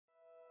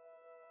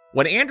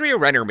When Andrea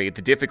Renner made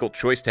the difficult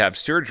choice to have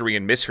surgery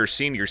and miss her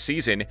senior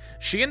season,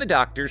 she and the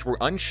doctors were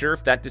unsure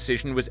if that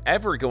decision was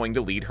ever going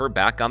to lead her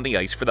back on the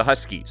ice for the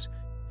Huskies.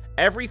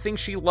 Everything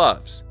she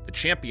loves, the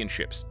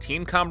championships,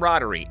 team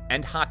camaraderie,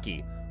 and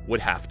hockey, would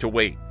have to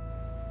wait.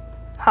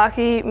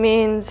 Hockey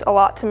means a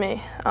lot to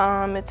me.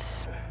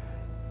 It's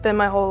been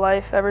my whole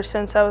life ever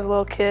since I was a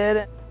little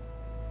kid.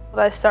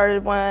 I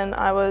started when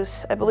I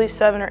was, I believe,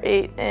 7 or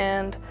 8,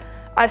 and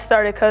I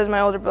started because my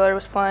older brother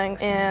was playing,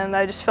 and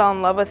I just fell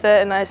in love with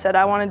it, and I said,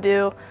 I want to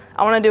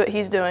do what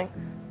he's doing.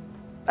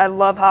 I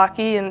love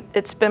hockey, and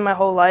it's been my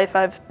whole life.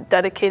 I've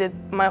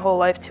dedicated my whole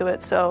life to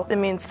it, so it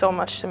means so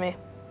much to me.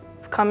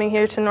 Coming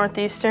here to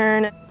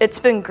Northeastern, it's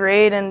been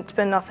great, and it's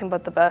been nothing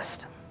but the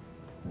best.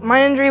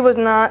 My injury was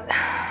not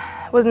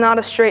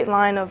a straight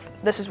line of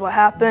this is what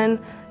happened,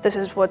 this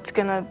is what's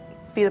gonna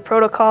be the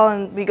protocol,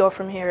 and we go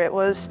from here. It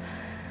was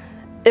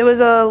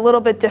a little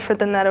bit different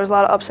than that. It was a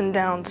lot of ups and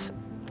downs.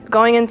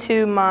 Going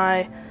into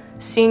my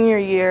senior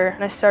year,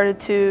 I started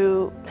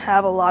to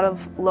have a lot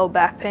of low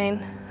back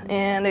pain,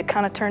 and it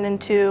kind of turned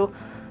into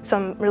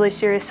some really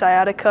serious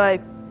sciatica. I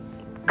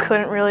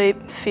couldn't really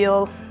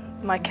feel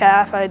my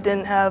calf. I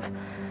didn't have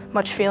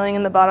much feeling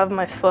in the bottom of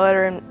my foot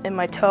or in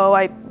my toe.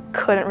 I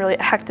couldn't really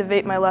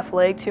activate my left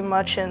leg too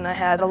much, and I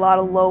had a lot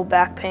of low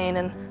back pain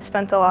and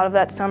spent a lot of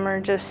that summer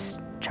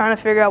just trying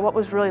to figure out what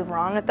was really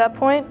wrong at that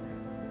point.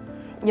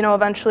 You know,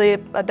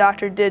 eventually a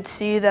doctor did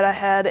see that I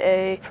had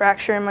a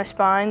fracture in my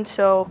spine,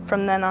 so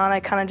from then on I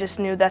kind of just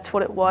knew that's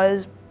what it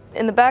was.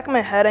 In the back of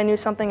my head I knew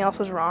something else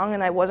was wrong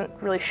and I wasn't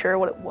really sure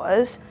what it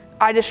was.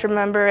 I just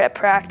remember at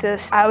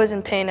practice I was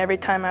in pain every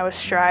time I was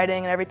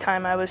striding and every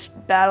time I was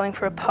battling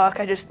for a puck.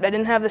 I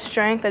didn't have the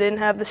strength, I didn't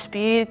have the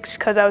speed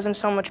because I was in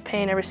so much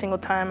pain every single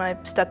time I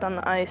stepped on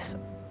the ice.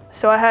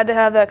 So I had to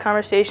have that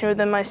conversation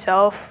within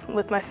myself,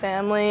 with my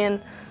family,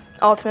 and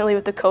ultimately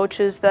with the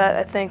coaches that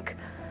I think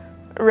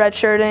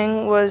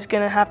redshirting was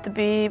going to have to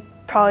be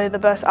probably the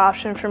best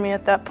option for me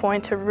at that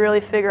point to really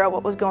figure out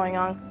what was going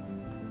on.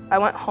 I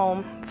went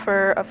home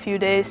for a few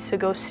days to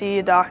go see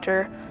a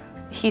doctor.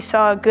 He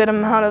saw a good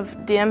amount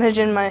of damage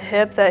in my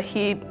hip that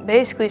he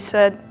basically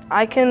said,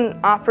 I can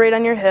operate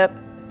on your hip,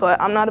 but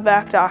I'm not a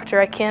back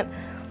doctor. I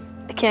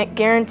can't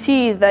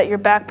guarantee that your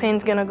back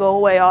pain's going to go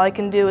away. All I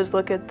can do is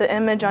look at the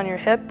image on your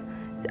hip.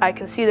 I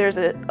can see there's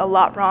a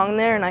lot wrong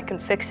there and I can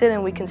fix it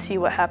and we can see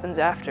what happens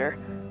after.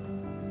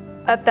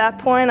 At that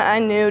point, I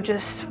knew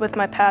just with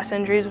my past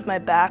injuries with my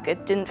back,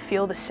 it didn't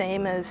feel the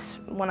same as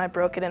when I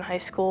broke it in high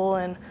school,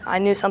 and I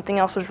knew something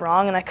else was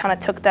wrong, and I kind of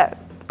took that,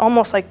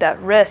 almost like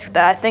that risk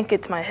that I think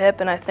it's my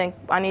hip and I think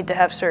I need to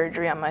have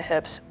surgery on my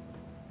hips.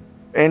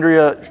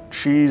 Andrea,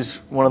 she's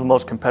one of the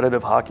most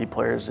competitive hockey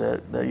players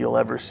that you'll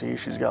ever see.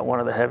 She's got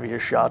one of the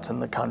heaviest shots in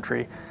the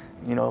country.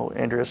 You know,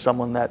 Andrea's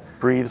someone that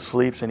breathes,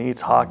 sleeps, and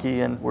eats hockey,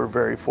 and we're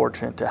very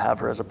fortunate to have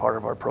her as a part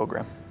of our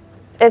program.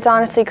 It's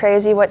honestly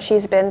crazy what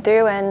she's been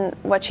through and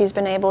what she's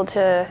been able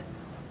to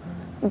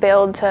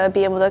build to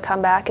be able to come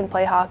back and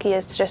play hockey.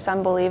 It's just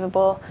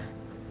unbelievable.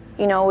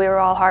 You know, we were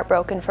all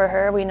heartbroken for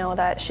her. We know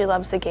that she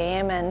loves the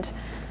game and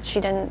she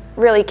didn't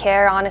really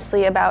care,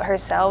 honestly, about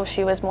herself.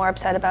 She was more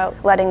upset about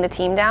letting the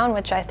team down,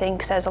 which I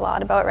think says a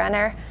lot about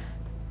Renner.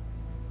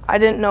 I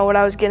didn't know what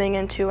I was getting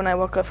into when I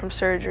woke up from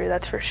surgery,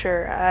 that's for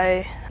sure.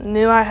 I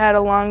knew I had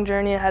a long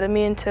journey ahead of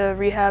me into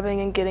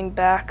rehabbing and getting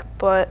back,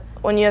 but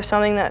when you have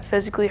something that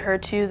physically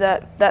hurts you,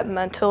 that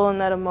mental and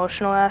that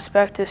emotional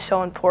aspect is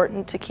so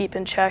important to keep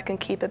in check and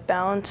keep it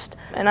balanced.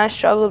 And I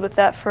struggled with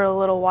that for a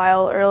little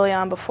while early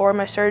on before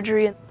my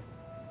surgery.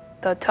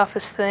 The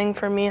toughest thing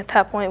for me at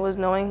that point was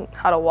knowing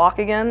how to walk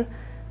again.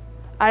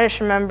 I just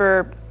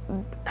remember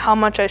how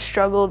much I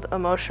struggled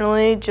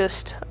emotionally,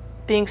 just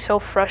being so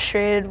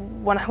frustrated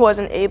when I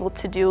wasn't able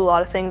to do a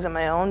lot of things on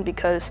my own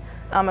because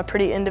I'm a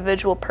pretty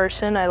individual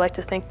person. I like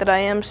to think that I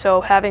am, so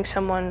having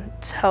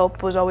someone's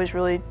help was always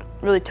really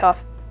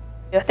tough.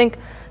 I think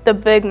the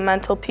big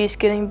mental piece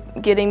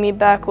getting me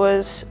back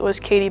was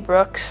Katie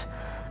Brooks.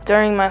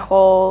 During my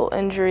whole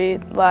injury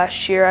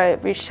last year, I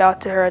reached out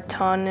to her a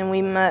ton and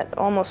we met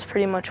almost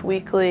pretty much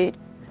weekly.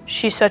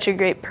 She's such a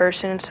great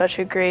person and such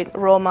a great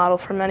role model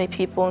for many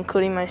people,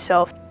 including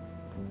myself.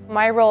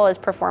 My role as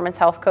performance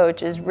health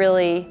coach is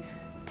really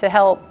to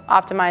help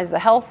optimize the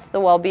health, the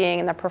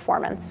well-being, and the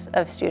performance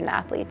of student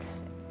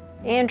athletes.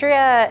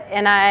 Andrea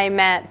and I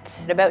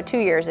met about 2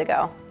 years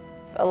ago.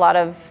 A lot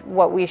of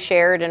what we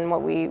shared and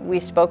what we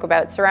spoke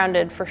about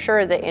surrounded for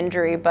sure the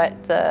injury, but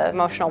the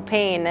emotional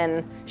pain,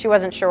 and she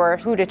wasn't sure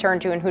who to turn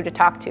to and who to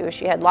talk to.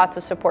 She had lots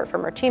of support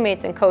from her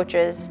teammates and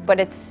coaches, but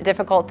it's a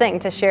difficult thing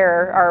to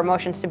share our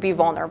emotions, to be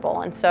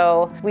vulnerable. And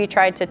so we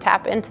tried to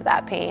tap into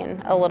that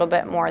pain a little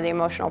bit more, the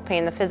emotional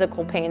pain, the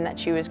physical pain that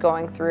she was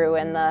going through,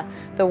 and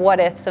the what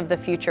ifs of the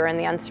future and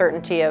the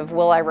uncertainty of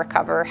will I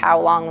recover,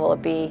 how long will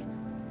it be?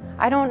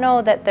 I don't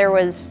know that there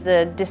was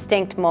a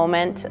distinct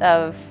moment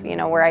of,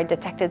 where I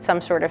detected some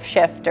sort of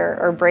shift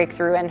or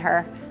breakthrough in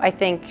her. I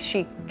think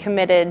she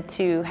committed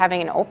to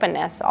having an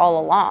openness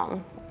all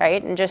along,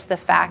 right? And just the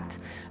fact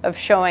of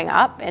showing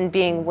up and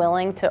being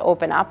willing to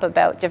open up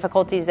about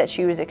difficulties that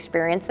she was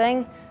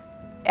experiencing,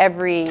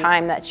 Every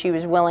time that she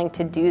was willing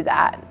to do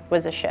that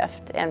was a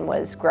shift and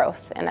was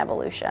growth and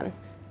evolution.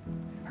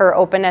 Her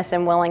openness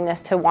and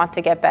willingness to want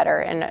to get better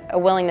and a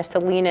willingness to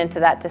lean into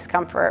that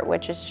discomfort,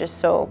 which is just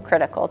so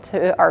critical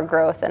to our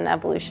growth and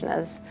evolution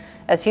as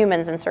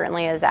humans and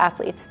certainly as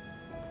athletes.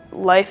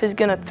 Life is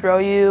going to throw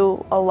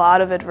you a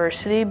lot of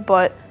adversity,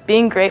 but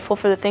being grateful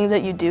for the things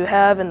that you do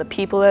have and the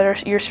people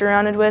that you're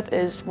surrounded with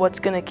is what's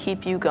going to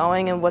keep you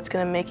going and what's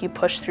going to make you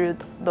push through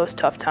those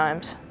tough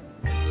times.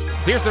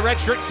 Here's the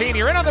redshirt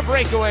senior in on the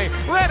breakaway.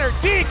 Renner,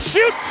 deep,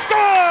 shoots,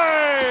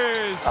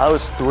 scores! I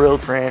was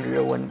thrilled for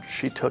Andrea when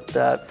she took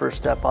that first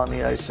step on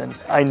the ice, and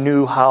I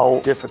knew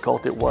how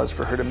difficult it was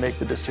for her to make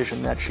the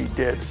decision that she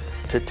did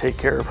to take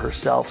care of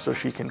herself so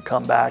she can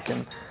come back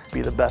and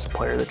be the best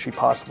player that she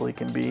possibly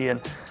can be.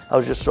 And I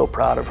was just so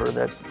proud of her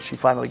that she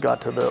finally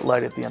got to the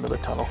light at the end of the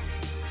tunnel.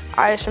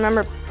 I just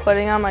remember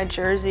putting on my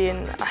jersey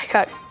and I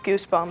got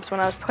goosebumps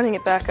when I was putting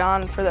it back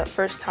on for that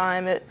first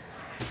time. It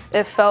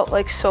felt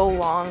like so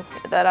long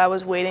that I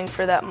was waiting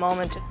for that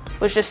moment. I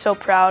was just so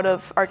proud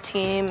of our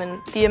team and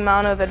the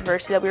amount of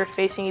adversity that we were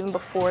facing even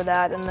before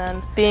that, and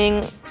then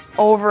being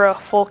over a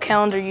full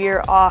calendar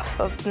year off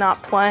of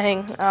not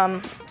playing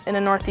in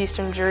a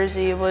Northeastern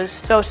jersey was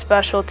so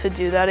special to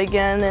do that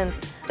again, and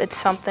it's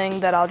something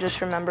that I'll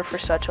just remember for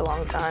such a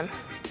long time.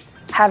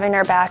 Having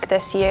her back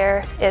this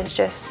year is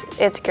just,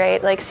 it's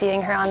great. Like seeing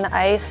her on the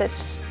ice,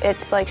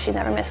 it's like she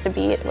never missed a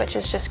beat, which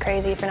is just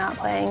crazy for not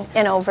playing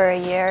in over a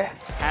year.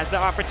 Has the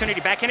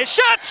opportunity, back in his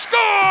shot, score!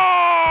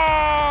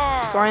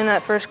 Scoring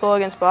that first goal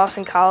against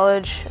Boston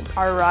College,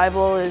 our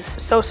rival, is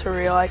so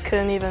surreal. I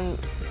couldn't even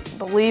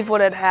believe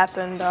what had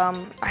happened.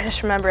 I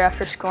just remember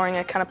after scoring,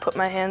 I kind of put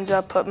my hands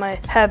up, put my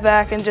head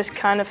back, and just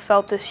kind of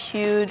felt this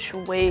huge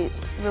weight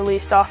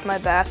released off my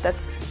back.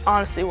 That's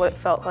honestly what it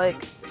felt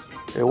like.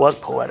 It was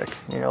poetic,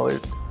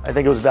 I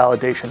think it was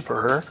validation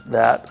for her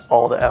that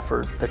all the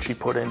effort that she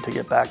put in to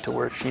get back to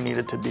where she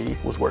needed to be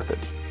was worth it.